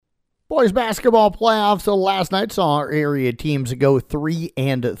Boys basketball playoffs. So last night saw our area teams go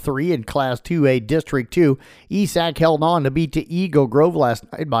 3-3 in Class 2A District 2. ESAC held on to beat the Eagle Grove last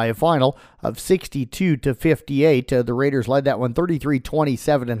night by a final of 62-58. The Raiders led that one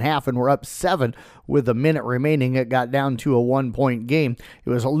 33-27.5 and were up 7 with a minute remaining. It got down to a 1-point game. It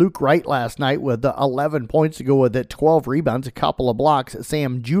was Luke Wright last night with 11 points to go with it, 12 rebounds, a couple of blocks.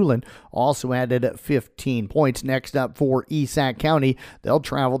 Sam Julin also added 15 points. Next up for ESAC County, they'll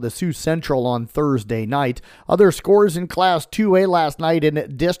travel to Sioux Central on Thursday night. Other scores in Class 2A last night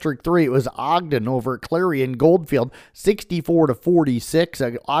in District 3, it was Ogden over Clarion Goldfield,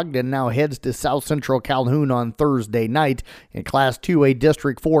 64-46. Ogden now heads to South Central Calhoun on Thursday night. In Class 2A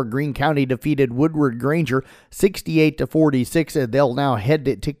District 4, Greene County defeated Woodward Granger 68-46. They'll now head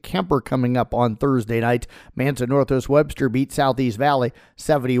to Kemper coming up on Thursday night. Manson Northwest Webster beat Southeast Valley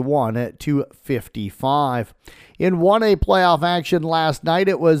 71-55. In 1A playoff action last night,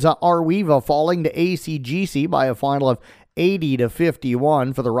 it was Arweva falling to ACGC by a final of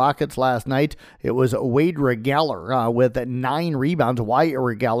 80-51. For the Rockets last night, it was Wade Regaller with 9 rebounds. Wyatt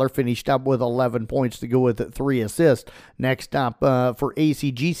Regaller finished up with 11 points to go with 3 assists. Next up for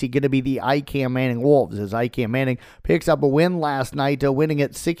ACGC, going to be the ICAM Manning Wolves, as ICAM Manning picks up a win last night, winning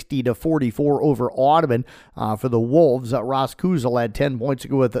at 60-44 over Audubon. For the Wolves, Ross Kuzel had 10 points to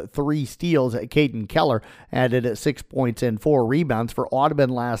go with 3 steals. Caden Keller added 6 points and 4 rebounds. For Audubon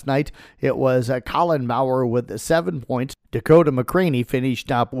last night, it was Colin Bauer with 7 points. Dakota McCraney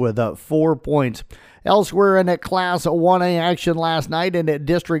finished up with 4 points. Elsewhere in Class 1A action last night in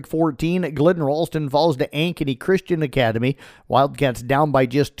District 14, Glidden Ralston falls to Ankeny Christian Academy. Wildcats down by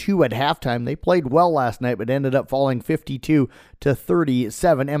just 2 at halftime. They played well last night, but ended up falling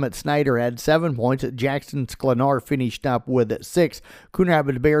 52-37. Emmett Snyder had 7 points. Jackson Sklenar finished up with 6. Coon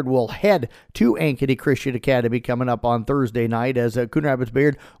Rapids Bayard will head to Ankeny Christian Academy coming up on Thursday night, as Coon Rapids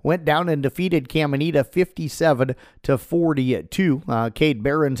Bayard went down and defeated Caminita 57-42. Cade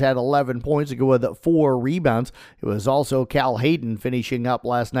Barons had 11 points to go with 4 rebounds. It was also Cal Hayden finishing up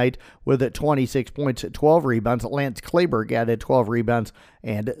last night with 26 points, 12 rebounds. Lance Clayberg added 12 rebounds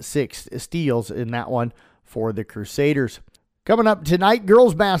and 6 steals in that one for the Crusaders. Coming up tonight,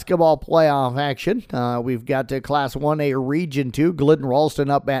 girls basketball playoff action. We've got Class 1A Region 2, Glidden Ralston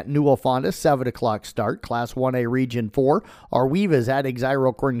up at Newell Fonda, 7 o'clock start. Class 1A Region 4, Arweva's at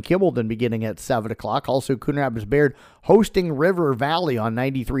Exiro Corn Kimballton beginning at 7 o'clock. Also, Coon Rapids Bayard hosting River Valley on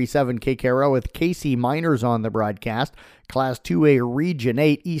 93.7 KKRO with KC Miners on the broadcast. Class 2A Region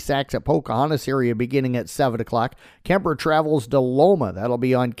 8, ESAC's at Pocahontas area beginning at 7 o'clock. Kemper travels to Loma. That'll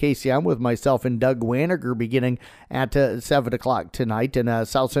be on KCM with myself and Doug Waniger beginning at 7 o'clock tonight. And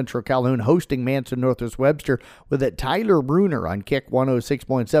South Central Calhoun hosting Manson Northwest Webster with Tyler Bruner on Kick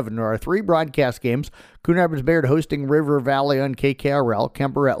 106.7. There are 3 broadcast games. Coon Rapids Bayard hosting River Valley on KKRL,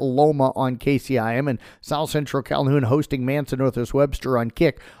 Kemper at Loma on KCIM, and South Central Calhoun hosting Manson Northwest Webster on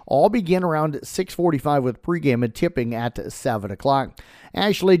Kick. All begin around 6:45 with pregame and tipping at 7 o'clock.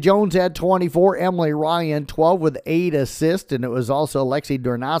 Ashley Jones had 24, Emily Ryan 12 with 8 assists, and it was also Lexi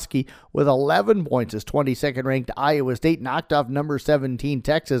Dornosky with 11 points as 22nd ranked Iowa State knocked off number 17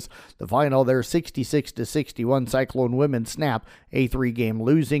 Texas. The final there 66-61. Cyclone women snap a 3-game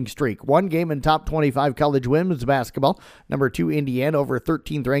losing streak. 1 game in top 25 college women's basketball. Number 2 Indiana over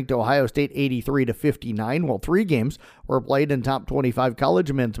 13th ranked Ohio State 83-59. Well, 3 games were played in top 25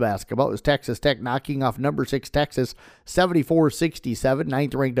 college men's basketball. It was Texas Tech knocking off number 6 Texas 74-67.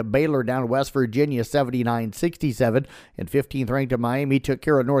 9th ranked Baylor down West Virginia 79-67. And 15th ranked Miami took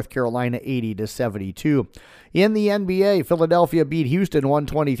care of North Carolina 80-72. In the NBA, Philadelphia beat Houston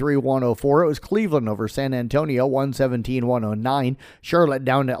 123-104. It was Cleveland over San Antonio 117-109. Charlotte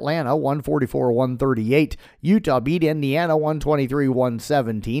down Atlanta 144-138. Utah beat Indiana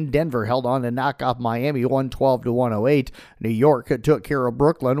 123-117. Denver held on to knock off Miami 112-108. New York took care of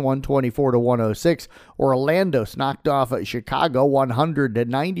Brooklyn 124-106. Orlando knocked off Chicago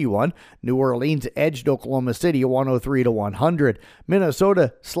 100-91. New Orleans edged Oklahoma City 103-100.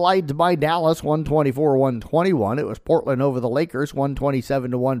 Minnesota slides by Dallas 124-120. It was Portland over the Lakers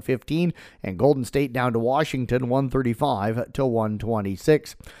 127-115, and Golden State down to Washington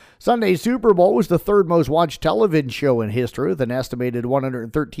 135-126. Sunday's Super Bowl was the 3rd most watched television show in history, with an estimated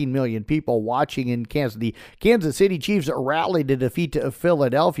 113 million people watching in Kansas. The Kansas City Chiefs rallied to defeat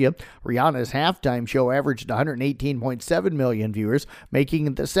Philadelphia. Rihanna's halftime show averaged 118.7 million viewers, making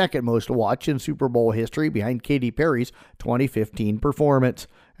it the 2nd most watched in Super Bowl history behind Katy Perry's 2015 performance.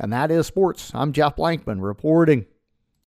 And that is sports. I'm Jeff Blankman reporting.